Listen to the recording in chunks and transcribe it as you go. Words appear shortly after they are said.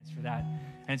that.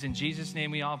 And it's in Jesus'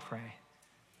 name we all pray.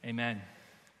 Amen.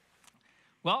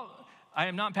 Well, I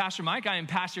am not Pastor Mike. I am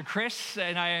Pastor Chris,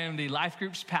 and I am the Life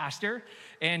Group's pastor.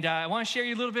 And I want to share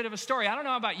you a little bit of a story. I don't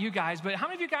know about you guys, but how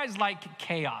many of you guys like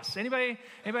chaos? Anybody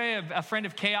a friend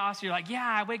of chaos? You're like, yeah,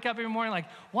 I wake up every morning like,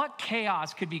 what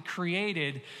chaos could be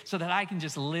created so that I can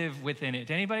just live within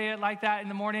it? Anybody like that in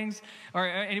the mornings? Or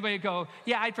anybody go,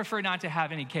 yeah, I'd prefer not to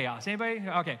have any chaos. Anybody?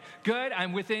 Okay, good.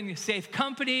 I'm within safe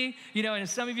company. And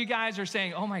some of you guys are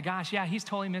saying, oh my gosh, yeah, he's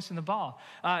totally missing the ball.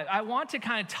 I want to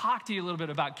kind of talk to you a little bit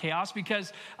about chaos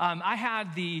because I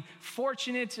had the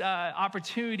fortunate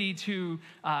opportunity to,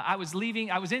 I was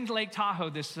in Lake Tahoe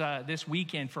this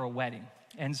weekend for a wedding.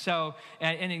 And so,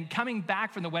 and in coming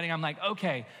back from the wedding, I'm like,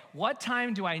 okay, what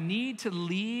time do I need to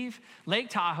leave Lake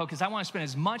Tahoe? Because I want to spend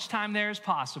as much time there as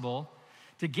possible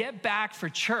to get back for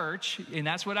church. And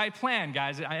that's what I plan,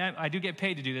 guys. I do get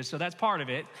paid to do this, so that's part of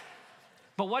it.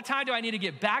 But what time do I need to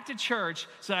get back to church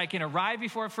so that I can arrive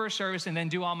before first service and then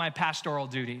do all my pastoral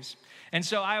duties? And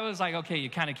so I was like, okay, you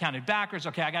kind of counted backwards.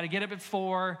 Okay, I got to get up at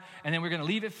 4, and then we're going to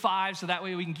leave at 5, so that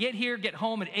way we can get here, get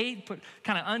home at 8,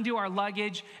 kind of undo our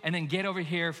luggage, and then get over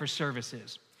here for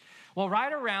services. Well,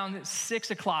 right around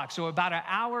 6 o'clock, so about an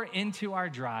hour into our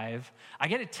drive, I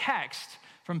get a text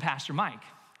from Pastor Mike.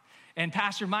 And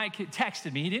Pastor Mike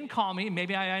texted me. He didn't call me.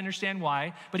 Maybe I understand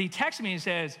why. But he texted me and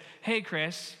says, hey,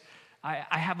 Chris,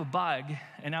 I have a bug,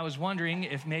 and I was wondering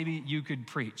if maybe you could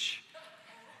preach.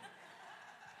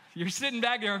 You're sitting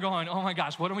back there going, oh my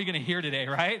gosh, what are we going to hear today,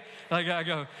 right? Like I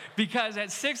go, because at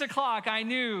 6 o'clock, I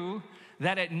knew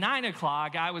that at 9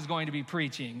 o'clock, I was going to be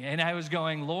preaching. And I was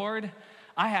going, Lord,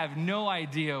 I have no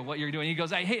idea what you're doing. He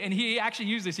goes, hey, and he actually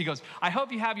used this. He goes, I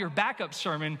hope you have your backup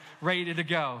sermon ready to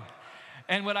go.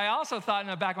 And what I also thought in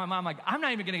the back of my mind, I'm like, I'm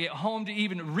not even going to get home to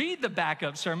even read the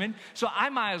backup sermon, so I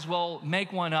might as well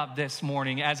make one up this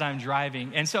morning as I'm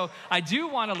driving. And so I do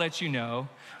want to let you know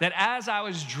that as I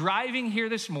was driving here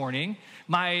this morning,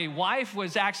 my wife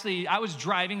was I was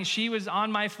driving, she was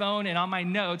on my phone and on my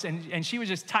notes, and she was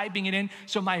just typing it in.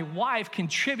 So my wife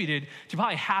contributed to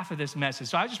probably half of this message.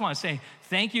 So I just want to say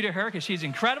thank you to her because she's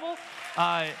incredible.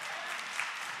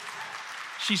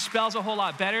 She spells a whole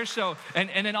lot better. So,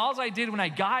 and then all I did when I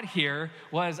got here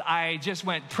was I just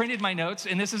printed my notes,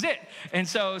 and this is it. And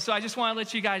so I just want to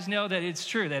let you guys know that it's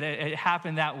true, that it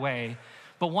happened that way.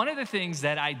 But one of the things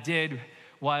that I did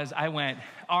was I went,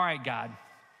 all right, God,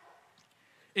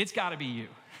 it's got to be you.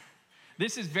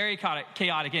 This is very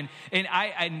chaotic.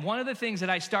 And one of the things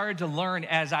that I started to learn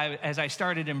as I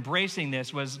started embracing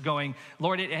this was going,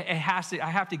 Lord, I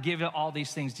have to give all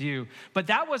these things to you. But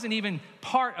that wasn't even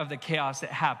part of the chaos that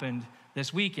happened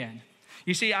this weekend.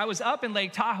 You see, I was up in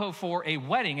Lake Tahoe for a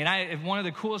wedding, and one of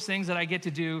the coolest things that I get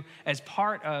to do as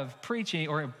part of preaching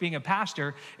or being a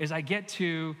pastor is I get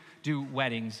to do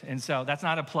weddings. And so that's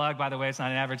not a plug, by the way. It's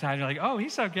not an advertisement. You're like, oh,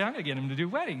 he's so good. I'm going to get him to do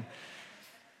wedding.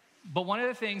 But one of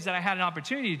the things that I had an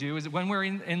opportunity to do is when we're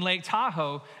in Lake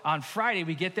Tahoe on Friday,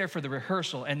 we get there for the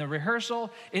rehearsal. And the rehearsal,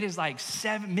 it is like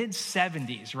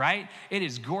mid-70s, right? It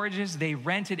is gorgeous. They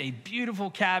rented a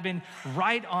beautiful cabin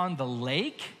right on the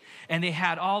lake. And they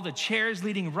had all the chairs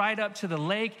leading right up to the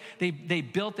lake. They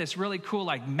built this really cool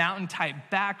like mountain type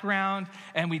background.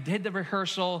 And we did the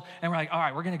rehearsal. And we're like, all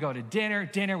right, we're going to go to dinner.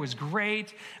 Dinner was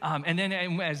great. And then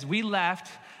as we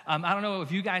left, I don't know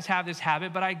if you guys have this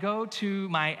habit, but I go to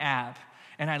my app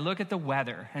and I look at the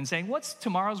weather and saying, what's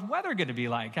tomorrow's weather going to be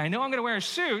like? I know I'm going to wear a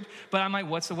suit, but I'm like,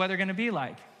 what's the weather going to be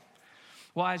like?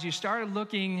 Well, as you started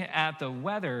looking at the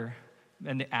weather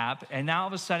in the app, and now all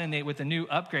of a sudden with the new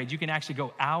upgrade, you can actually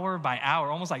go hour by hour,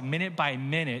 almost like minute by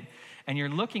minute, and you're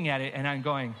looking at it and I'm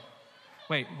going,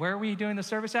 wait, where are we doing the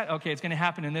service at? Okay, it's going to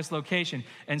happen in this location.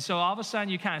 And so all of a sudden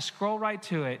you kind of scroll right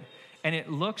to it and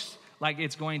it looks like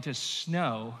it's going to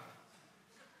snow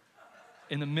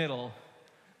in the middle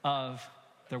of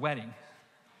their wedding.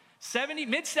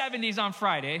 Mid-70s on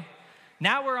Friday.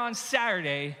 Now we're on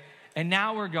Saturday, and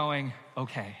now we're going,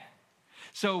 okay.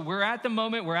 So we're at the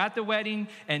moment, we're at the wedding,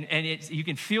 and you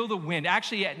can feel the wind.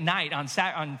 Actually, at night,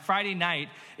 on Friday night,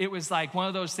 it was like one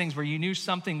of those things where you knew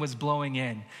something was blowing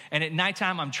in. And at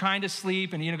nighttime, I'm trying to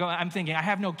sleep, and I'm thinking, I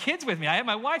have no kids with me. I have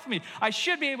my wife with me. I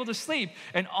should be able to sleep.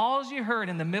 And all you heard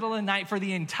in the middle of the night for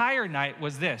the entire night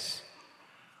was this.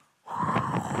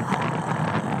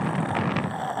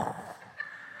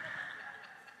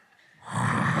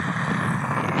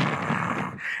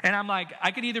 And I'm like,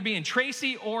 I could either be in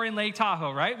Tracy or in Lake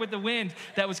Tahoe, right? With the wind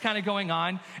that was kind of going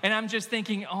on. And I'm just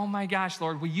thinking, oh my gosh,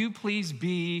 Lord, will you please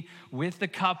be with the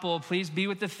couple? Please be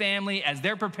with the family as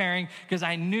they're preparing, because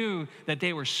I knew that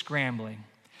they were scrambling.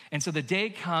 And so the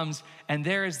day comes and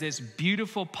there is this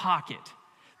beautiful pocket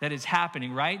that is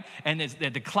happening, right? And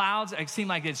the clouds seem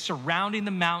like it's surrounding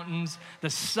the mountains. The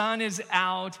sun is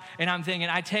out, and I'm thinking,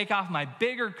 I take off my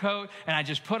bigger coat, and I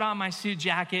just put on my suit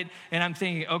jacket, and I'm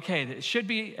thinking, okay, it should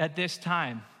be at this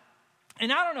time.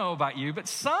 And I don't know about you, but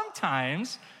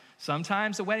sometimes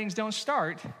the weddings don't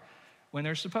start when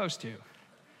they're supposed to.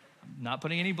 I'm not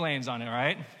putting any blames on it,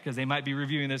 right? Because they might be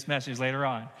reviewing this message later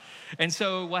on. And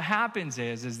so what happens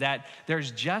is that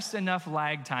there's just enough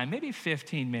lag time, maybe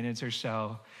 15 minutes or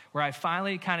so, where I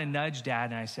finally kind of nudged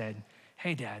Dad and I said,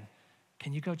 hey, Dad,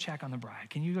 can you go check on the bride?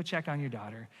 Can you go check on your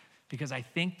daughter? Because I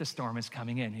think the storm is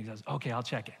coming in. He goes, okay, I'll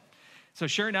check it. So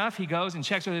sure enough, he goes and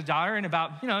checks with his daughter, and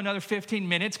about another 15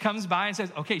 minutes comes by and says,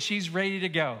 okay, she's ready to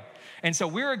go. And so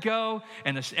we're a go,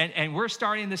 and we're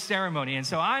starting the ceremony. And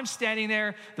so I'm standing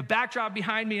there. The backdrop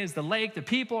behind me is the lake. The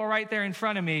people are right there in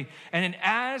front of me. And then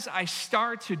as I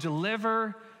start to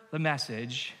deliver the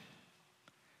message,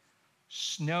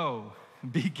 snow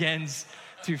begins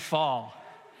to fall.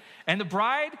 And the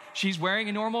bride, she's wearing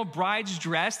a normal bride's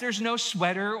dress. There's no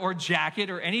sweater or jacket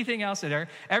or anything else in her.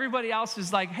 Everybody else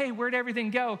is like, hey, where'd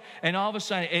everything go? And all of a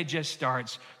sudden, it just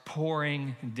starts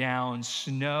pouring down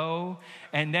snow.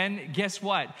 And then guess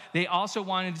what? They also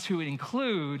wanted to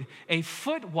include a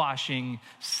foot washing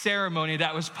ceremony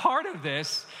that was part of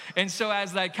this. And so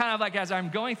as I'm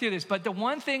going through this, but the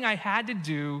one thing I had to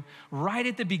do right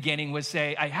at the beginning was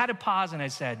say, I had to pause and I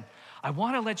said, I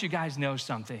want to let you guys know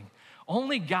something.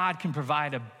 Only God can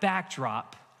provide a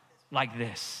backdrop like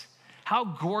this. How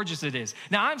gorgeous it is.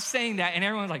 Now, I'm saying that, and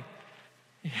everyone's like,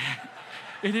 yeah,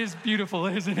 it is beautiful,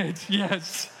 isn't it?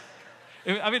 Yes.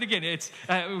 I mean, again,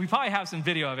 we probably have some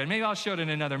video of it. Maybe I'll show it in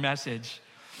another message.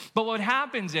 But what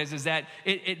happens is that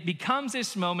it becomes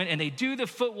this moment, and they do the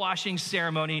foot washing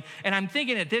ceremony. And I'm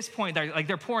thinking at this point,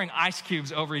 they're pouring ice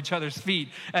cubes over each other's feet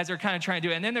as they're kind of trying to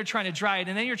do it. And then they're trying to dry it.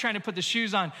 And then you're trying to put the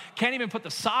shoes on. Can't even put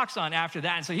the socks on after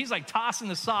that. And so he's like tossing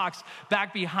the socks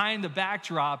back behind the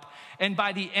backdrop. And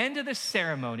by the end of the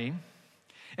ceremony,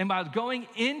 and by going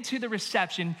into the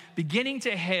reception, beginning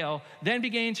to hail, then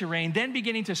beginning to rain, then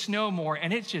beginning to snow more,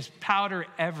 and it's just powder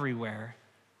everywhere,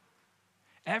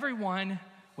 everyone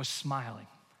was smiling.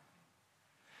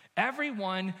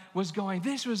 Everyone was going,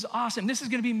 this was awesome. This is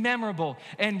going to be memorable.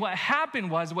 And what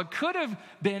happened was what could have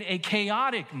been a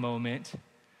chaotic moment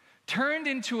turned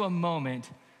into a moment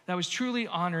that was truly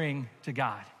honoring to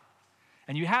God.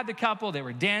 And you had the couple, they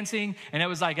were dancing, and it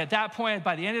was like at that point,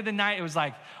 by the end of the night, it was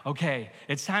like, okay,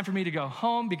 it's time for me to go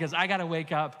home because I got to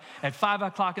wake up at 5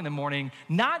 o'clock in the morning,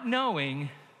 not knowing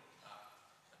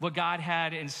what God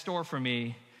had in store for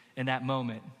me in that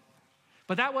moment.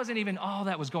 But that wasn't even all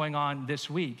that was going on this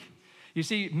week. You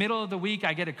see, middle of the week,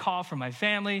 I get a call from my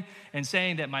family and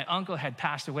saying that my uncle had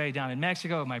passed away down in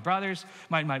Mexico, my father's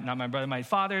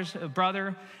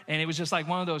brother. And it was just like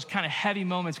one of those kind of heavy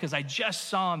moments because I just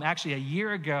saw him actually a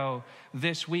year ago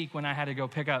this week when I had to go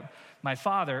pick up my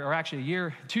father, or actually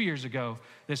 2 years ago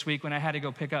this week when I had to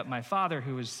go pick up my father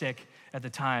who was sick at the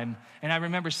time. And I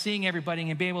remember seeing everybody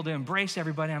and being able to embrace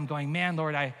everybody. I'm going, man,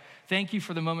 Lord, I thank you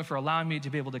for the moment for allowing me to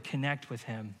be able to connect with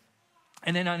him.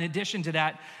 And then in addition to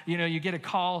that, you get a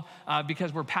call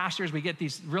because we're pastors. We get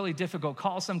these really difficult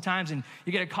calls sometimes. And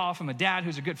you get a call from a dad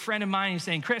who's a good friend of mine. He's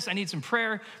saying, Chris, I need some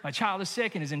prayer. My child is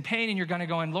sick and is in pain. And you're going to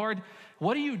go, Lord,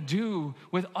 what do you do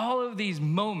with all of these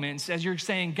moments as you're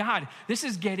saying, God, this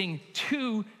is getting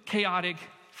too chaotic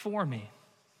for me?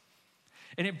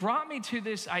 And it brought me to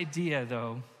this idea,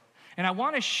 though. And I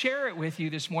want to share it with you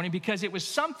this morning because it was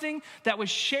something that was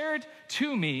shared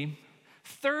to me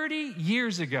 30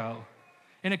 years ago.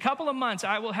 In a couple of months,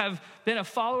 I will have been a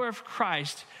follower of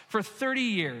Christ for 30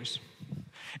 years.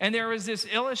 And there was this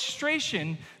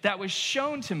illustration that was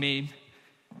shown to me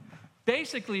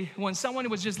basically when someone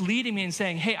was just leading me and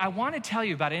saying, hey, I want to tell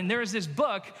you about it. And there was this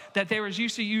book that they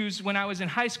used to use when I was in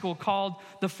high school called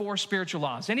The Four Spiritual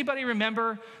Laws. Anybody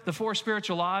remember The Four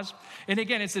Spiritual Laws? And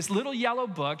again, it's this little yellow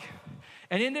book.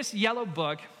 And in this yellow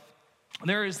book,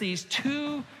 there is these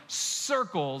 2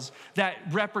 circles that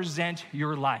represent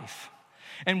your life.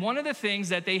 And one of the things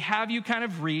that they have you kind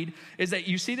of read is that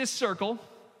you see this circle,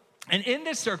 and in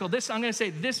this circle, I'm going to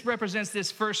say this represents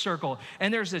this first circle,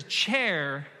 and there's a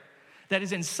chair that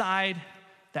is inside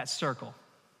that circle.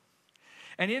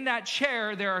 And in that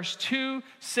chair, there are 2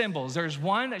 symbols. There's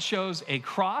one that shows a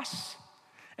cross,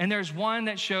 and there's one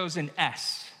that shows an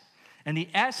S. And the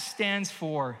S stands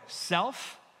for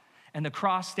self, and the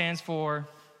cross stands for,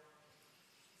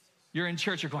 you're in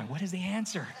church, you're going, what is the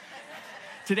answer?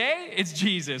 Today, it's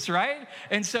Jesus, right?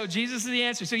 And so Jesus is the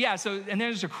answer. And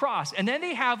there's a cross. And then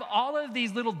they have all of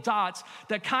these little dots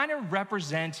that kind of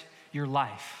represent your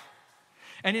life.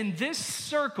 And in this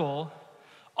circle,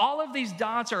 all of these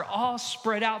dots are all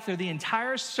spread out through the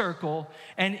entire circle,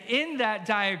 and in that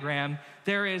diagram,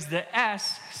 there is the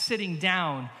S sitting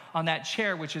down on that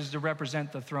chair, which is to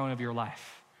represent the throne of your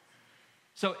life.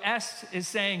 So S is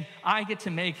saying, I get to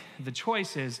make the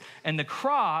choices, and the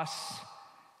cross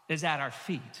is at our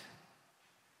feet.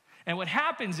 And what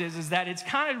happens is that it's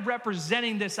kind of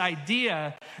representing this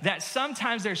idea that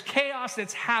sometimes there's chaos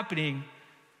that's happening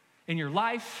in your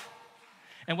life.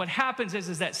 And what happens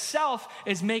is that self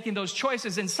is making those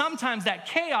choices. And sometimes that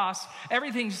chaos,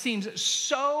 everything seems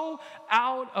so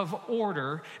out of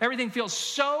order. Everything feels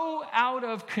so out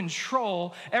of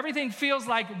control. Everything feels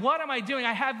like, what am I doing?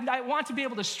 I want to be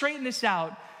able to straighten this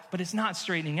out, but it's not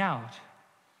straightening out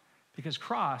because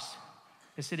cross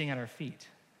is sitting at our feet.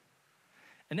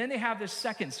 And then they have this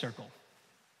second circle.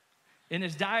 In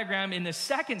this diagram, in the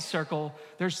second circle,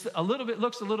 looks a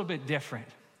little bit different.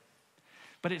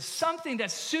 But it's something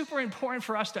that's super important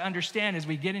for us to understand as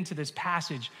we get into this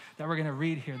passage that we're going to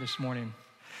read here this morning.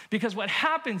 Because what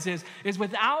happens is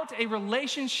without a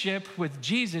relationship with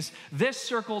Jesus, this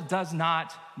circle does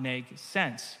not make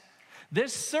sense.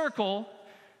 This circle,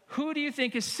 who do you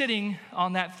think is sitting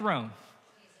on that throne?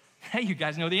 Hey, you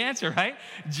guys know the answer, right?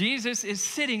 Jesus is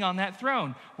sitting on that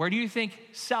throne. Where do you think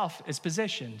self is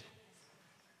positioned?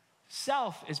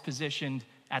 Self is positioned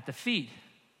at the feet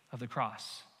of the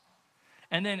cross.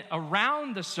 And then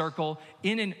around the circle,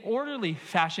 in an orderly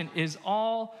fashion, is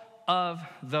all of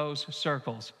those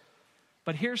circles.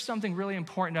 But here's something really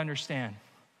important to understand.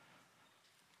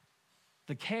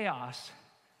 The chaos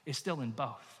is still in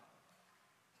both.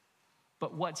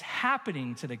 But what's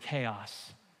happening to the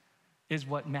chaos is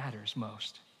what matters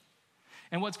most.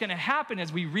 And what's going to happen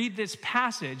as we read this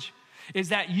passage is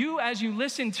that you, as you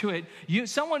listen to it,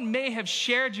 someone may have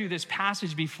shared you this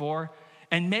passage before,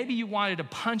 and maybe you wanted to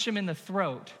punch him in the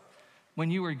throat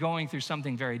when you were going through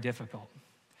something very difficult.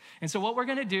 And so what we're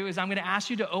going to do is I'm going to ask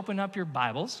you to open up your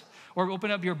Bibles or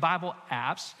open up your Bible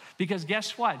apps, because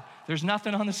guess what? There's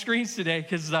nothing on the screens today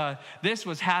because this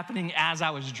was happening as I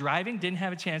was driving, didn't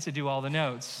have a chance to do all the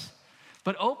notes.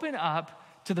 But open up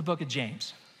to the book of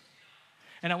James.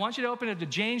 And I want you to open it to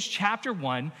James chapter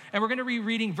 1, and we're going to be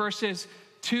reading verses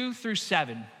 2 through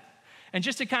 7. And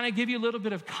just to kind of give you a little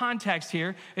bit of context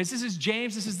here, this is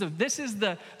James, this is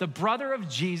the brother of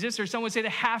Jesus, or some would say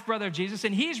the half-brother of Jesus,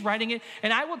 and he's writing it,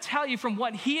 and I will tell you from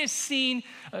what he has seen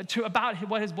about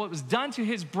what was done to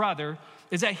his brother,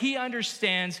 is that he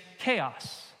understands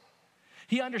chaos.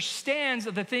 He understands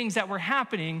the things that were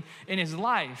happening in his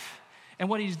life, and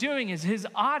what he's doing is his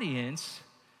audience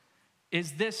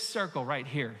is this circle right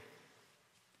here.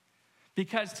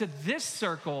 Because to this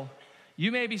circle,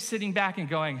 you may be sitting back and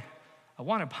going, I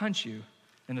want to punch you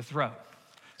in the throat.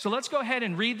 So let's go ahead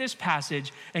and read this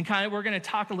passage, and we're going to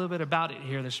talk a little bit about it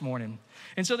here this morning.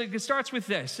 And so it starts with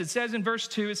this. It says in verse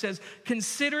 2, it says,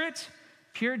 "Consider it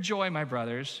pure joy, my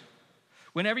brothers,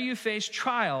 whenever you face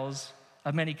trials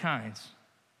of many kinds,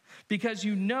 because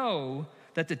you know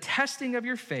that the testing of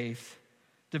your faith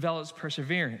develops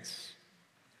perseverance.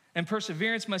 And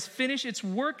perseverance must finish its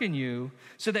work in you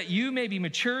so that you may be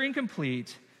mature and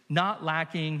complete, not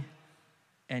lacking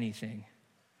anything.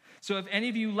 So if any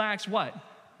of you lacks what?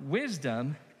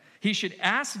 Wisdom, he should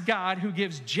ask God, who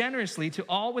gives generously to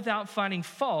all without finding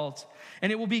fault,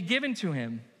 and it will be given to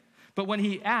him. But when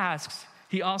he asks,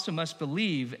 he also must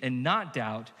believe and not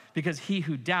doubt, because he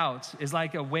who doubts is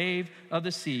like a wave of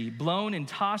the sea, blown and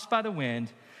tossed by the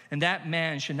wind, and that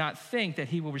man should not think that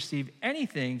he will receive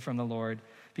anything from the Lord,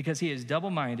 because he is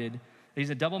double-minded. He's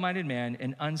a double-minded man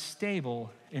and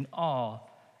unstable in all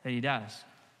that he does."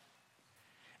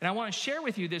 And I want to share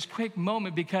with you this quick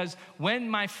moment, because when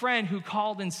my friend who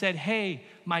called and said, "Hey,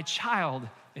 my child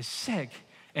is sick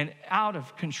and out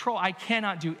of control, I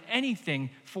cannot do anything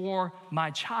for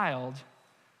my child,"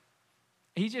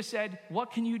 he just said,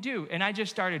 "What can you do?" And I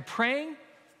just started praying.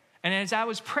 And as I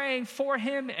was praying for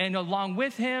him and along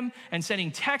with him and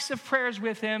sending texts of prayers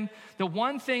with him, the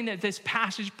one thing that this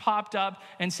passage popped up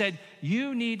and said,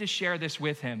 you need to share this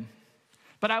with him.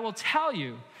 But I will tell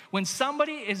you, when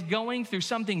somebody is going through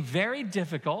something very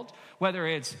difficult, whether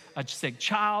it's a sick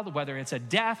child, whether it's a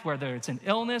death, whether it's an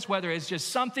illness, whether it's just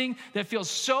something that feels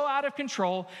so out of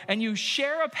control, and you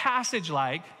share a passage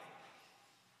like,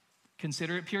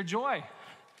 "Consider it pure joy,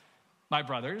 my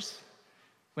brothers,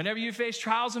 whenever you face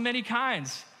trials of many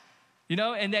kinds,"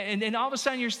 and then all of a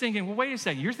sudden you're thinking, well, wait a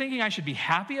second, you're thinking I should be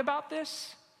happy about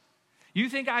this? You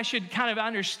think I should kind of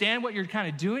understand what you're kind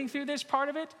of doing through this part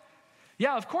of it?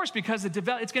 Yeah, of course, because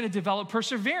it's going to develop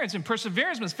perseverance, and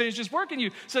perseverance must finish its work in you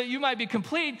so that you might be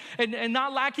complete and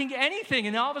not lacking anything.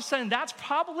 And all of a sudden, that's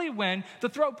probably when the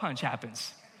throat punch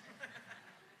happens.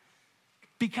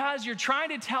 because you're trying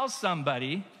to tell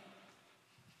somebody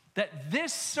that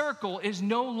this circle is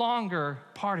no longer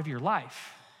part of your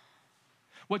life.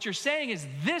 What you're saying is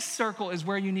this circle is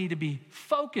where you need to be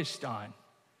focused on.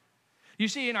 You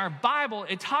see, in our Bible,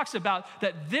 it talks about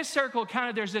that this circle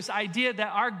there's this idea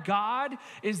that our God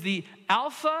is the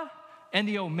Alpha and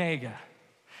the Omega.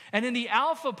 And in the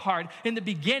Alpha part, in the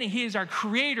beginning, he is our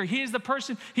creator. He is the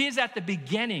person, he is at the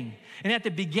beginning. And at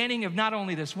the beginning of not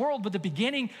only this world, but the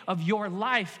beginning of your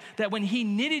life, that when he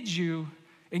knitted you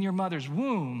in your mother's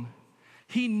womb,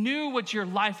 he knew what your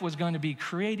life was going to be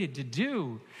created to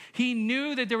do. He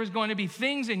knew that there was going to be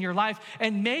things in your life,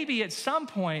 and maybe at some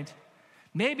point,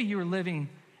 maybe you were living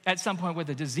at some point with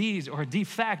a disease or a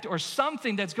defect or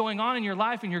something that's going on in your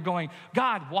life, and you're going,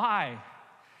 God, why?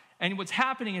 And what's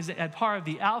happening is that at part of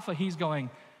the Alpha, he's going,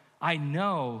 I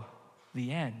know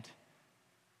the end.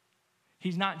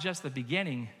 He's not just the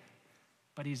beginning,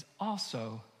 but he's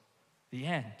also the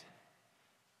end.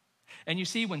 And you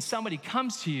see, when somebody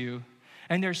comes to you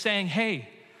and they're saying, hey,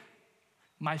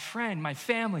 my friend, my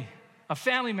family, a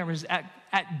family member is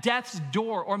at death's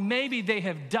door, or maybe they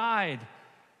have died,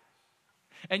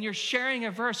 and you're sharing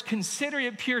a verse, consider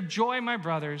it pure joy, my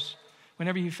brothers,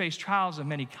 whenever you face trials of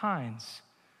many kinds.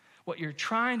 What you're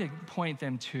trying to point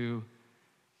them to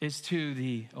is to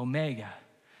the Omega,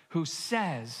 who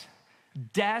says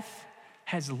death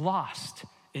has lost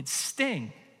its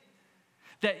sting.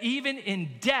 That even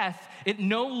in death, it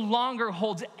no longer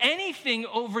holds anything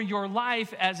over your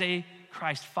life as a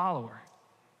Christ follower.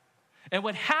 And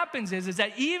what happens is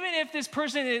that even if this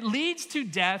person, it leads to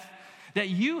death, that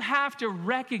you have to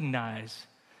recognize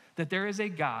that there is a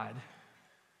God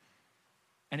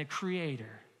and a creator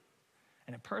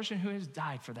and a person who has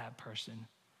died for that person,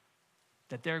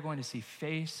 that they're going to see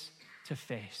face to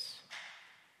face.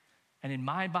 And in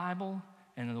my Bible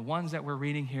and in the ones that we're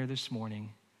reading here this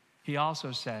morning, he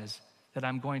also says that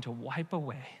I'm going to wipe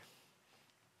away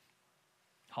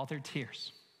all their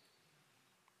tears,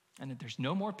 and that there's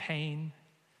no more pain,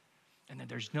 and that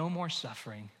there's no more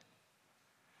suffering.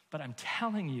 But I'm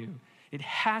telling you, it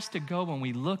has to go when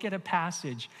we look at a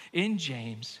passage in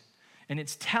James, and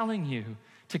it's telling you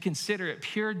to consider it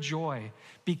pure joy,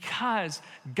 because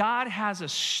God has a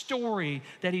story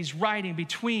that he's writing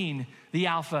between the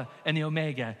Alpha and the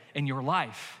Omega in your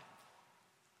life.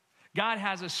 God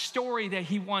has a story that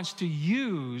he wants to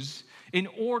use in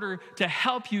order to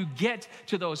help you get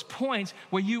to those points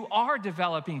where you are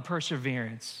developing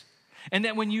perseverance. And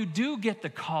that when you do get the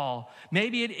call,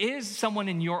 maybe it is someone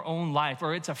in your own life,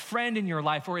 or it's a friend in your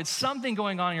life, or it's something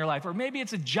going on in your life, or maybe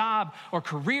it's a job or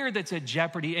career that's at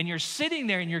jeopardy, and you're sitting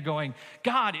there and you're going,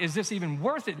 God, is this even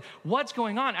worth it? What's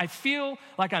going on? I feel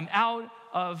like I'm out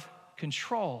of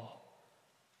control.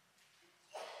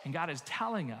 And God is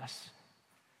telling us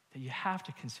that you have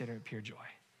to consider it pure joy.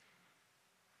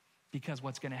 Because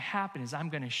what's going to happen is I'm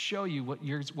going to show you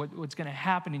what's going to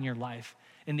happen in your life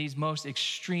in these most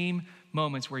extreme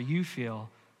moments where you feel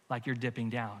like you're dipping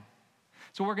down.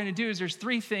 So what we're going to do is there's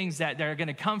 3 things that are going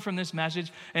to come from this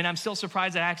message, and I'm still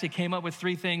surprised I actually came up with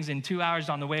 3 things in 2 hours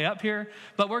on the way up here,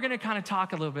 but we're going to kind of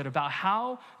talk a little bit about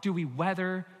how do we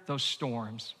weather those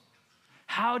storms?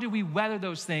 How do we weather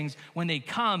those things when they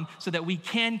come so that we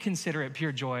can consider it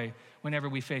pure joy whenever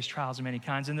we face trials of many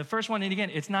kinds? And the first one, and again,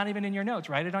 it's not even in your notes.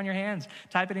 Write it on your hands,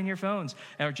 type it in your phones,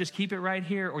 or just keep it right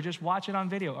here, or just watch it on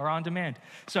video or on demand.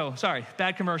 So, sorry,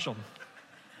 bad commercial.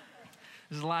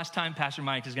 This is the last time Pastor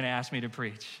Mike is going to ask me to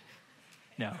preach.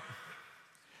 No.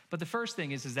 But the first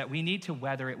thing is that we need to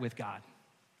weather it with God.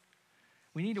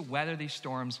 We need to weather these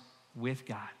storms with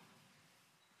God.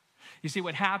 You see,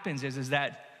 what happens is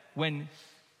that when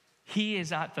he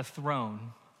is at the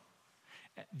throne,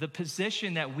 the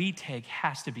position that we take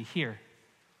has to be here.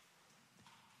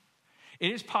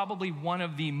 It is probably one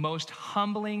of the most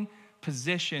humbling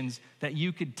positions that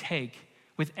you could take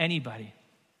with anybody.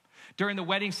 During the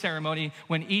wedding ceremony,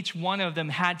 when each one of them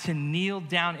had to kneel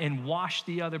down and wash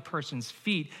the other person's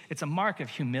feet, it's a mark of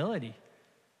humility.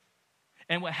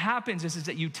 And what happens is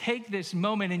that you take this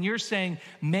moment and you're saying,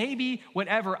 maybe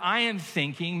whatever I am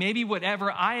thinking, maybe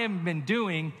whatever I have been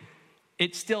doing,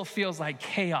 it still feels like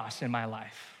chaos in my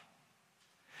life.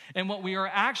 And what we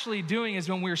are actually doing is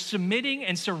when we're submitting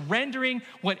and surrendering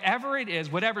whatever it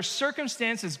is, whatever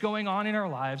circumstance is going on in our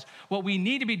lives, what we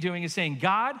need to be doing is saying,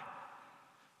 God,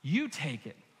 you take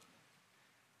it.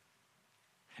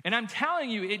 And I'm telling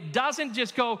you, it doesn't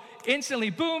just go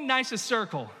instantly, boom, nice a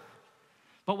circle.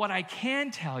 But what I can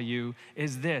tell you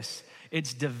is this,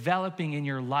 it's developing in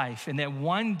your life, and that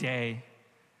one day,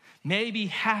 maybe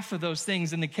half of those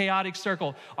things in the chaotic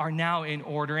circle are now in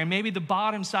order, and maybe the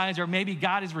bottom sides, or maybe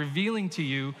God is revealing to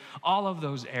you all of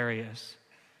those areas.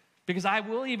 Because I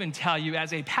will even tell you,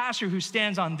 as a pastor who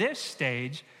stands on this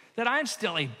stage, that I'm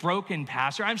still a broken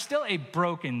pastor. I'm still a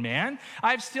broken man.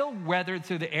 I've still weathered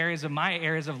through the areas of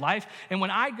life. And when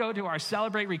I go to our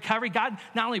Celebrate Recovery, God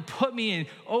not only put me in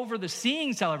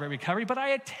overseeing Celebrate Recovery, but I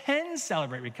attend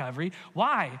Celebrate Recovery.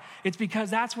 Why? It's because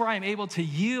that's where I'm able to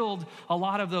yield a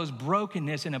lot of those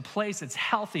brokenness in a place that's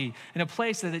healthy, in a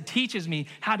place that it teaches me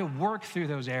how to work through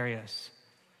those areas.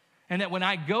 And that when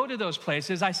I go to those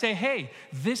places, I say, hey,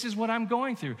 this is what I'm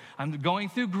going through. I'm going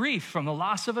through grief from the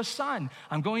loss of a son.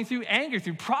 I'm going through anger,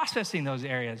 through processing those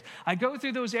areas. I go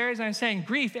through those areas and I'm saying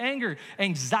grief, anger,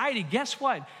 anxiety. Guess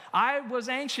what? I was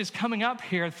anxious coming up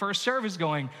here at first service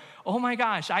going, oh my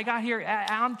gosh, I got here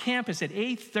on campus at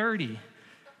 8:30.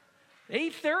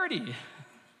 8:30.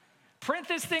 Print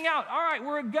this thing out. All right,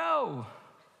 we're a go.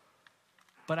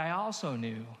 But I also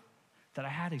knew that I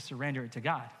had to surrender it to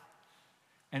God.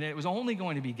 And it was only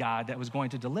going to be God that was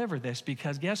going to deliver this,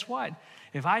 because guess what?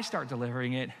 If I start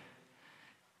delivering it,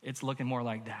 it's looking more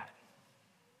like that.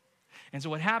 And so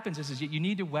what happens is you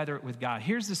need to weather it with God.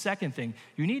 Here's the second thing.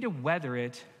 You need to weather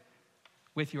it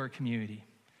with your community.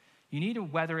 You need to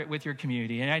weather it with your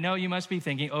community. And I know you must be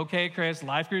thinking, okay, Chris,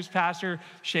 Life Groups pastor,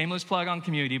 shameless plug on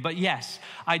community. But yes,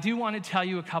 I do want to tell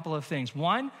you a couple of things.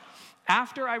 One,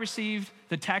 after I received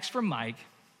the text from Mike,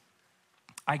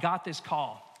 I got this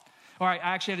call. Or I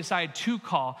actually decided to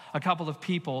call a couple of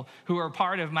people who are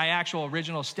part of my actual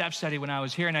original step study when I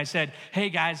was here. And I said,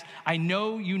 hey guys, I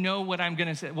know you know what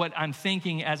I'm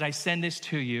thinking as I send this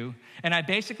to you. And I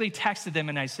basically texted them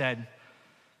and I said,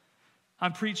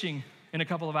 I'm preaching in a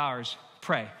couple of hours,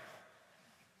 pray.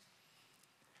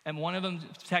 And one of them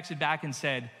texted back and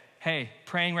said, hey,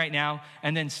 praying right now,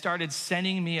 and then started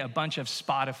sending me a bunch of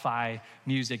Spotify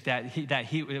music that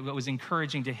was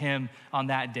encouraging to him on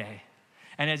that day.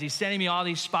 And as he's sending me all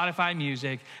these Spotify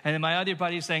music, and then my other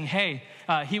buddy is saying, hey,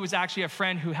 he was actually a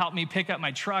friend who helped me pick up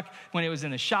my truck when it was in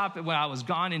the shop when I was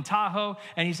gone in Tahoe.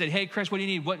 And he said, hey, Chris, what do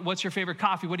you need? What's your favorite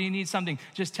coffee? What do you need something?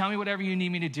 Just tell me whatever you need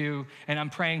me to do, and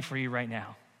I'm praying for you right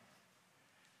now.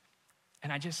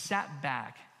 And I just sat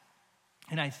back,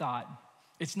 and I thought,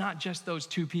 it's not just those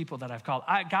two people that I've called.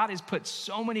 God has put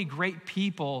so many great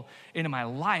people into my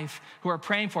life who are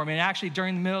praying for me. And actually,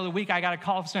 during the middle of the week, I got a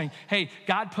call saying, hey,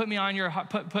 God put me on your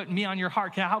heart.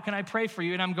 How can I pray for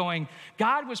you? And I'm going,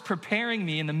 God was preparing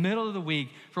me in the middle of the week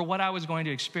for what I was going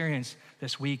to experience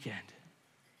this weekend.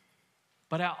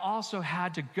 But I also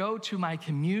had to go to my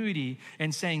community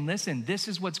and saying, listen, this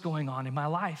is what's going on in my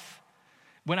life.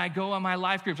 When I go on my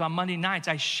life groups on Monday nights,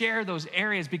 I share those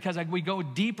areas because we go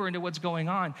deeper into what's going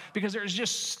on, because there's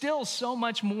just still so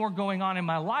much more going on in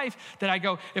my life that I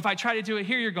go, if I try to do it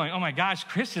here, you're going, oh my gosh,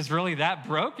 Chris is really that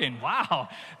broken. Wow,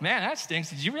 man, that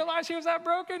stinks. Did you realize he was that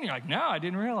broken? You're like, no, I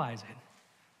didn't realize it.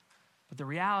 But the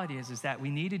reality is that we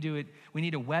need to do it, we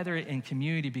need to weather it in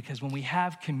community, because when we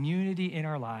have community in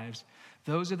our lives,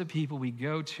 those are the people we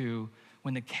go to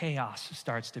when the chaos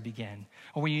starts to begin,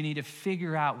 or when you need to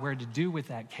figure out where to do with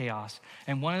that chaos.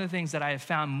 And one of the things that I have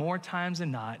found more times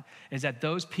than not is that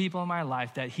those people in my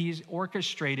life that he's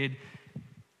orchestrated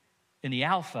in the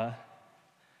alpha,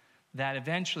 that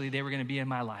eventually they were going to be in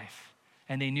my life,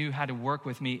 and they knew how to work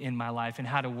with me in my life and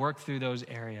how to work through those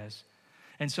areas.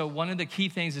 And so one of the key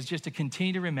things is just to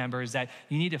continue to remember is that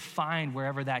you need to find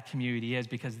wherever that community is,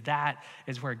 because that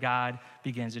is where God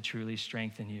begins to truly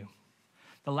strengthen you.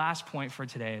 The last point for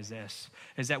today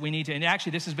is that we need to, and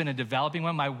actually this has been a developing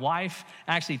one. My wife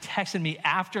actually texted me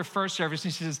after first service,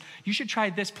 and she says, you should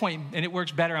try this point, and it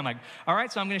works better. I'm like, all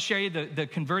right, so I'm gonna share you the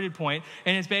converted point,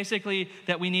 and it's basically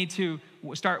that we need to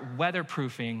start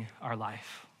weatherproofing our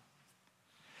life.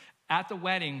 At the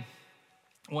wedding,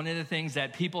 one of the things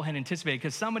that people had anticipated,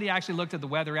 because somebody actually looked at the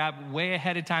weather app way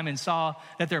ahead of time and saw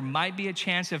that there might be a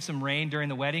chance of some rain during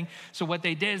the wedding. So what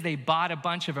they did is they bought a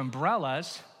bunch of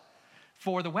umbrellas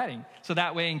for the wedding. So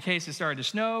that way, in case it started to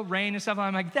snow, rain and stuff,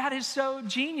 I'm like, that is so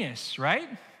genius, right?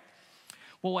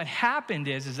 Well, what happened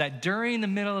is that during the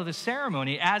middle of the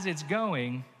ceremony, as it's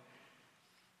going,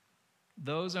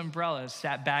 those umbrellas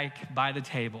sat back by the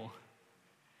table,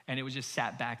 and it was just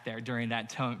sat back there during that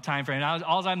time frame. And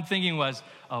all I'm thinking was,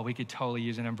 oh, we could totally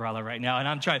use an umbrella right now. And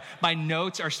I'm trying, my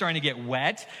notes are starting to get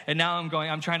wet, and now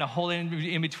I'm trying to hold it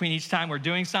in between each time we're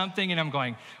doing something, and I'm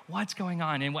going, what's going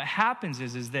on? And what happens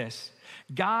is this.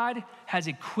 God has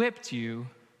equipped you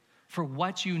for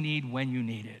what you need when you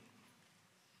need it.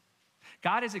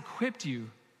 God has equipped you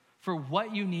for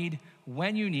what you need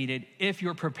when you need it if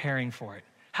you're preparing for it.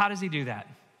 How does he do that?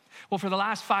 Well, for the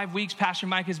last 5 weeks, Pastor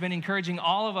Mike has been encouraging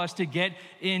all of us to get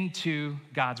into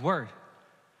God's word.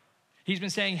 He's been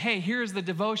saying, hey, here's the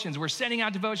devotions. We're sending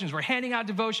out devotions. We're handing out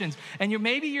devotions. And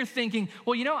maybe you're thinking,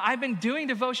 well, I've been doing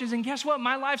devotions, and guess what?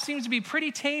 My life seems to be pretty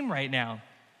tame right now.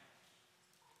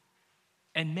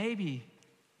 And maybe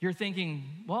you're thinking,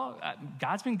 well,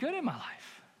 God's been good in my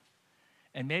life.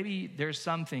 And maybe there's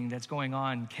something that's going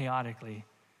on chaotically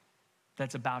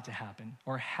that's about to happen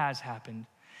or has happened.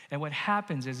 And what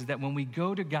happens is that when we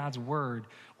go to God's word,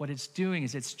 what it's doing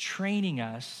is it's training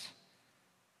us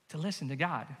to listen to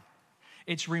God.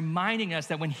 It's reminding us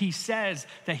that when he says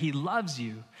that he loves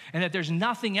you and that there's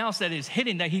nothing else that is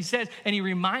hidden, that he says, and he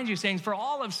reminds you saying, for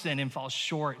all have sinned and fall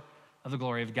short of the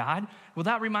glory of God. Well,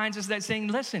 that reminds us that saying,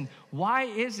 listen, why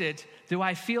is it do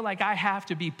I feel like I have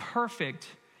to be perfect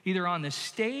either on the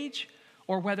stage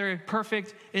or whether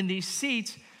perfect in these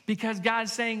seats? Because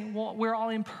God's saying, well, we're all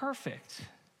imperfect.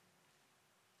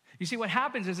 You see, what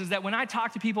happens is that when I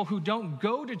talk to people who don't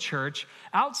go to church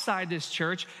outside this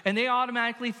church, and they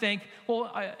automatically think,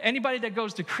 well, anybody that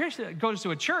goes to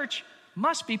a church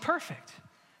must be perfect.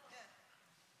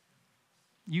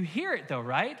 You hear it though,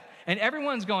 right? And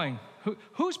everyone's going,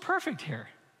 who's perfect here?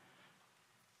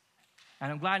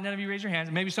 And I'm glad none of you raised your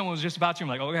hands. Maybe someone was just about to, I'm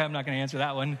like, okay, I'm not going to answer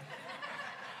that one.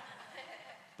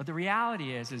 But the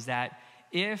reality is that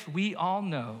if we all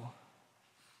know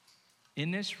in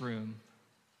this room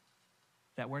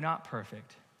that we're not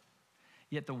perfect,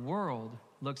 yet the world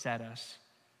looks at us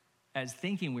as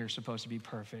thinking we're supposed to be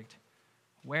perfect,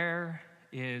 where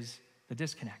is the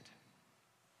disconnect?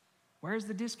 Where is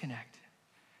the disconnect?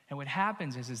 And what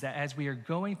happens is that as we are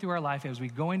going through our life, as we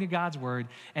go into God's word,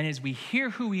 and as we hear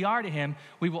who we are to him,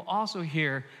 we will also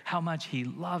hear how much he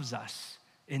loves us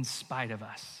in spite of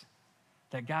us.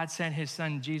 That God sent his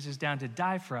son Jesus down to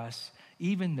die for us,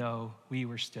 even though we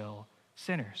were still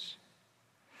sinners.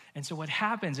 And so what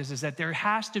happens is that there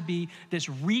has to be this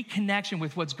reconnection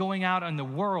with what's going out in the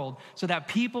world so that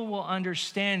people will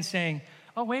understand saying,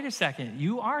 oh, wait a second,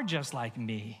 you are just like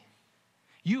me.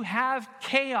 You have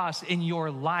chaos in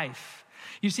your life.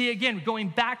 You see, again, going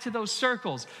back to those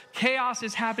circles, chaos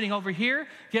is happening over here.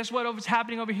 Guess what is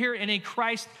happening over here in a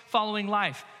Christ-following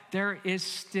life? There is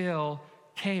still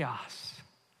chaos.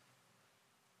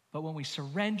 But when we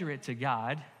surrender it to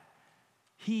God,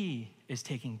 he is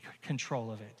taking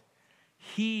control of it.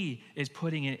 He is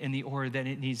putting it in the order that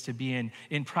it needs to be in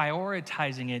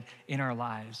prioritizing it in our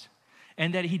lives.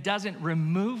 And that he doesn't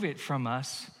remove it from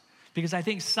us, because I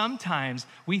think sometimes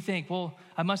we think, well,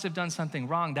 I must have done something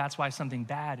wrong. That's why something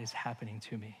bad is happening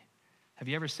to me. Have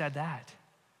you ever said that?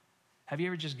 Have you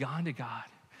ever just gone to God?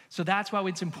 So that's why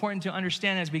it's important to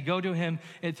understand as we go to him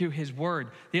through his word.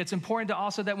 It's important to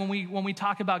also that when we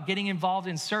talk about getting involved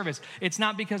in service, it's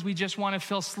not because we just want to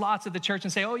fill slots at the church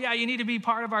and say, oh yeah, you need to be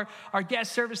part of our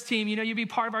guest service team. You be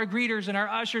part of our greeters and our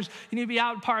ushers. You need to be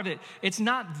out part of it. It's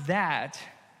not that.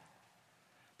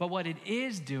 But what it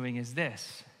is doing is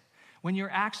this. When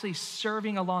you're actually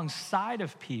serving alongside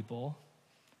of people,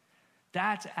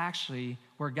 that's actually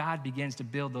where God begins to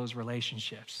build those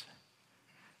relationships.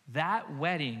 That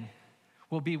wedding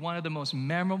will be one of the most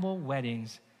memorable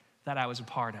weddings that I was a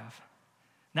part of.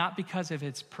 Not because of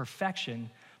its perfection,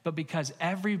 but because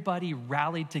everybody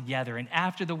rallied together. And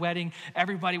after the wedding,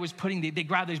 everybody was they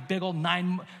grabbed this big old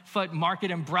 9-foot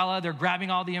market umbrella. They're grabbing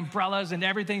all the umbrellas and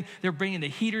everything. They're bringing the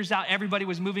heaters out. Everybody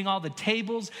was moving all the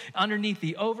tables underneath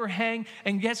the overhang.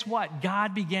 And guess what?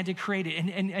 God began to create it.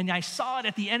 And I saw it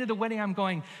at the end of the wedding. I'm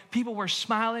going, people were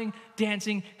smiling,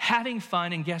 dancing, having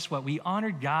fun. And guess what? We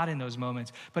honored God in those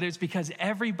moments. But it's because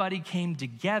everybody came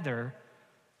together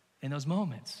in those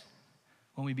moments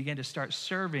when we began to start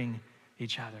serving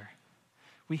each other.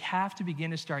 We have to begin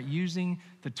to start using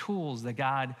the tools that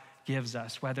God gives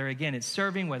us, whether, again, it's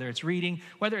serving, whether it's reading,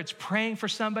 whether it's praying for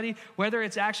somebody, whether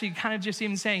it's actually kind of just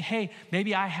even saying, hey,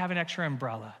 maybe I have an extra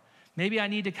umbrella. Maybe I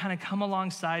need to kind of come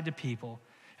alongside to people.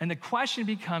 And the question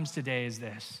becomes today is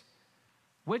this: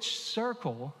 which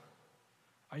circle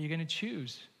are you going to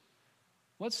choose?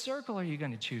 What circle are you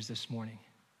going to choose this morning?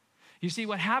 You see,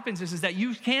 what happens is that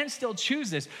you can still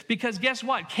choose this, because guess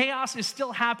what? Chaos is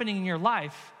still happening in your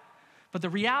life. But the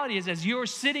reality is, as you're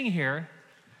sitting here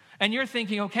and you're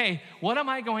thinking, okay, what am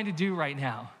I going to do right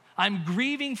now? I'm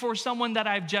grieving for someone that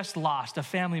I've just lost, a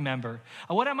family member.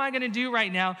 What am I going to do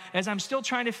right now as I'm still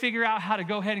trying to figure out how to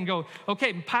go ahead and go,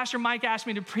 okay, Pastor Mike asked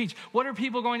me to preach. What are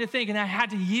people going to think? And I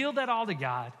had to yield that all to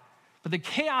God. But the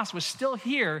chaos was still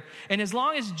here. And as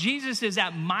long as Jesus is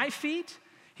at my feet,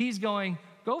 he's going,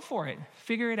 go for it.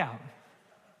 Figure it out.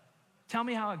 Tell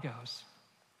me how it goes.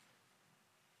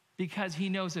 Because he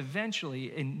knows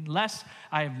eventually, unless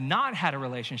I have not had a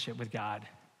relationship with God,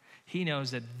 he knows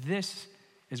that this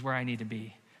is where I need to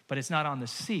be. But it's not on the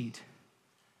seat,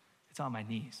 it's on my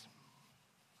knees.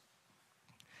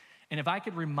 And if I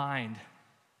could remind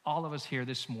all of us here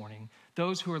this morning,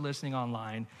 those who are listening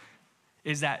online,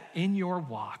 is that in your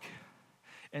walk,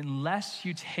 unless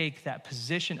you take that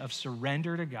position of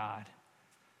surrender to God,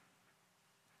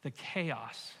 the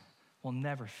chaos will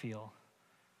never feel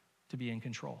to be in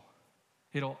control.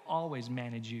 It'll always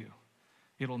manage you.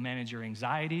 It'll manage your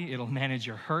anxiety. It'll manage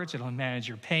your hurts. It'll manage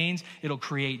your pains. It'll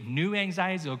create new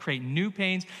anxieties. It'll create new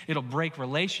pains. It'll break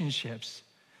relationships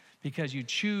because you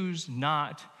choose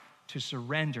not to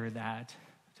surrender that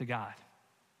to God.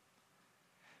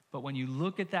 But when you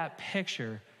look at that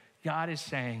picture, God is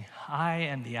saying, I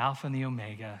am the Alpha and the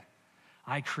Omega.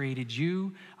 I created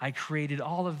you. I created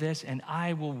all of this, and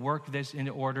I will work this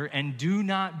into order. And do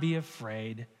not be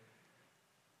afraid.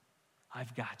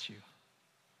 I've got you.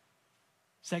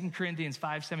 2 Corinthians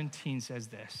 5:17 says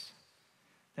this,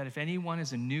 that if anyone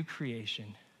is a new creation,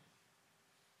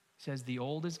 it says the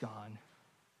old is gone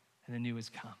and the new has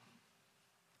come.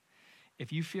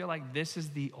 If you feel like this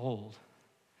is the old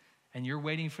and you're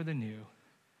waiting for the new,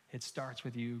 it starts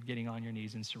with you getting on your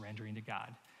knees and surrendering to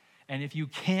God. And if you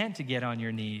can't get on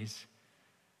your knees,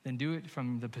 then do it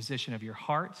from the position of your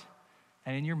heart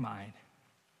and in your mind,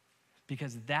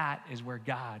 because that is where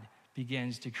God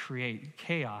begins to create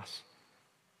chaos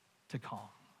to calm.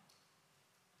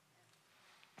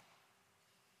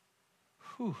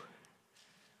 Whew.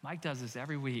 Mike does this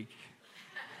every week.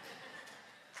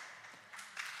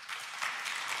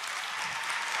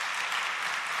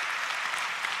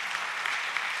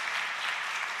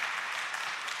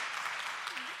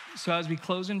 So as we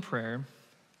close in prayer,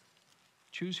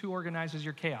 choose who organizes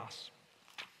your chaos.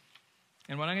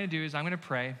 And what I'm going to do is I'm going to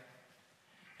pray,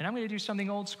 and I'm going to do something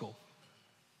old school.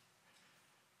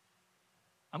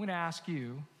 I'm going to ask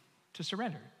you to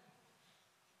surrender.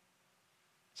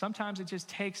 Sometimes it just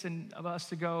takes of us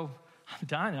to go, I'm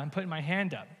done, and I'm putting my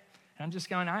hand up. And I'm just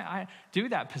going, I do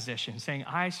that position, saying,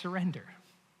 I surrender.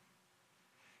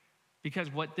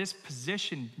 Because what this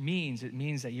position means, it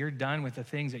means that you're done with the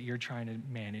things that you're trying to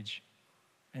manage,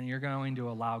 and you're going to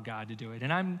allow God to do it.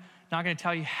 And I'm not going to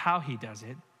tell you how he does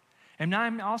it. And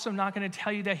I'm also not going to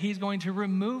tell you that he's going to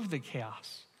remove the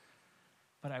chaos.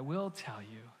 But I will tell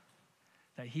you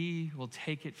that he will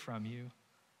take it from you.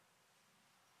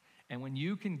 And when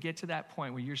you can get to that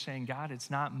point where you're saying, God,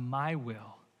 it's not my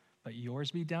will, but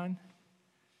yours be done,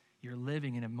 you're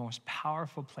living in a most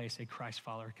powerful place a Christ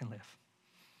follower can live.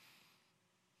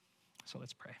 So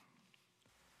let's pray.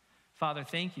 Father,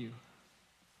 thank you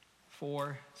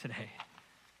for today.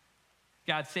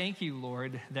 God, thank you,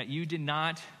 Lord, that you did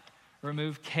not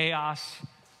remove chaos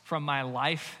from my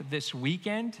life this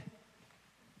weekend.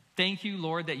 Thank you,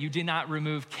 Lord, that you did not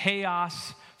remove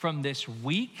chaos from this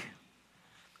week.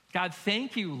 God,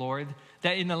 thank you, Lord,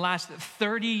 that in the last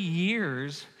 30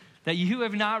 years that you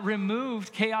have not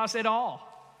removed chaos at all.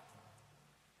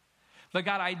 But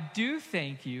God, I do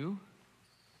thank you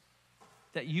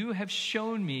that you have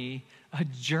shown me a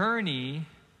journey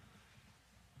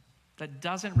that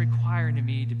doesn't require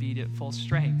me to be at full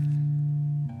strength.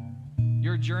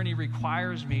 Your journey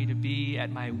requires me to be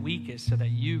at my weakest so that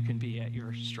you can be at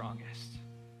your strongest.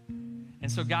 And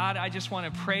so, God, I just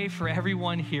want to pray for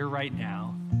everyone here right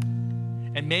now.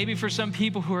 And maybe for some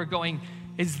people who are going,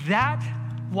 is that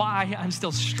why I'm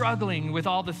still struggling with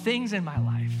all the things in my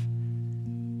life?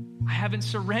 I haven't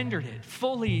surrendered it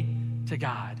fully to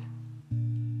God.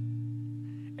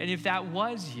 And if that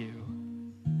was you,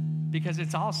 because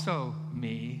it's also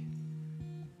me,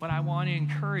 what I want to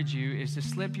encourage you is to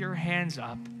slip your hands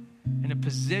up in a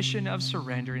position of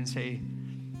surrender and say,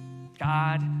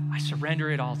 God, I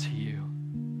surrender it all to you.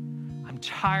 I'm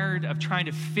tired of trying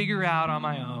to figure out on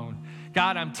my own.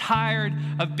 God, I'm tired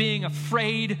of being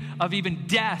afraid of even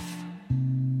death,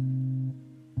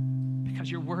 because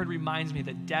your word reminds me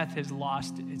that death has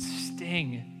lost its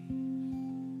sting.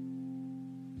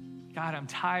 God, I'm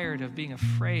tired of being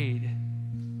afraid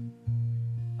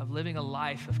of living a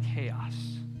life of chaos.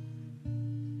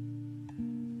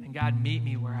 And God, meet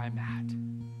me where I'm at.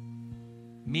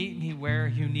 Meet me where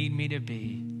you need me to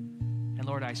be. And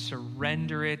Lord, I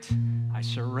surrender it, and I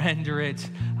surrender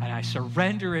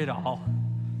it all.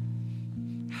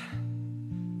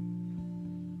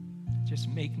 Just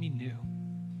make me new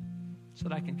so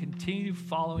that I can continue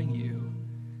following you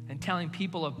and telling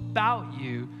people about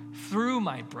you through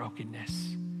my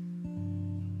brokenness.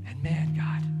 And man,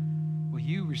 God, will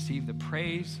you receive the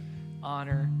praise,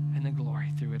 honor, and the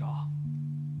glory through it all.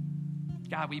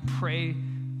 God, we pray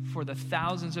for the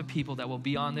thousands of people that will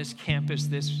be on this campus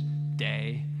this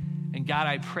day. And God,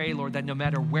 I pray, Lord, that no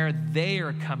matter where they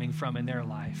are coming from in their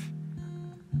life,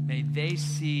 may they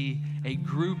see a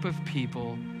group of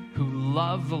people who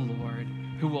love the Lord,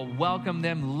 who will welcome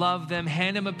them, love them,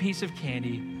 hand them a piece of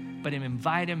candy, but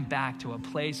invite them back to a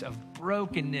place of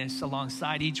brokenness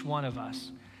alongside each one of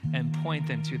us and point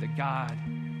them to the God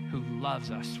who loves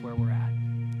us where we're at.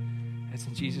 It's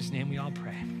in Jesus' name we all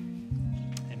pray.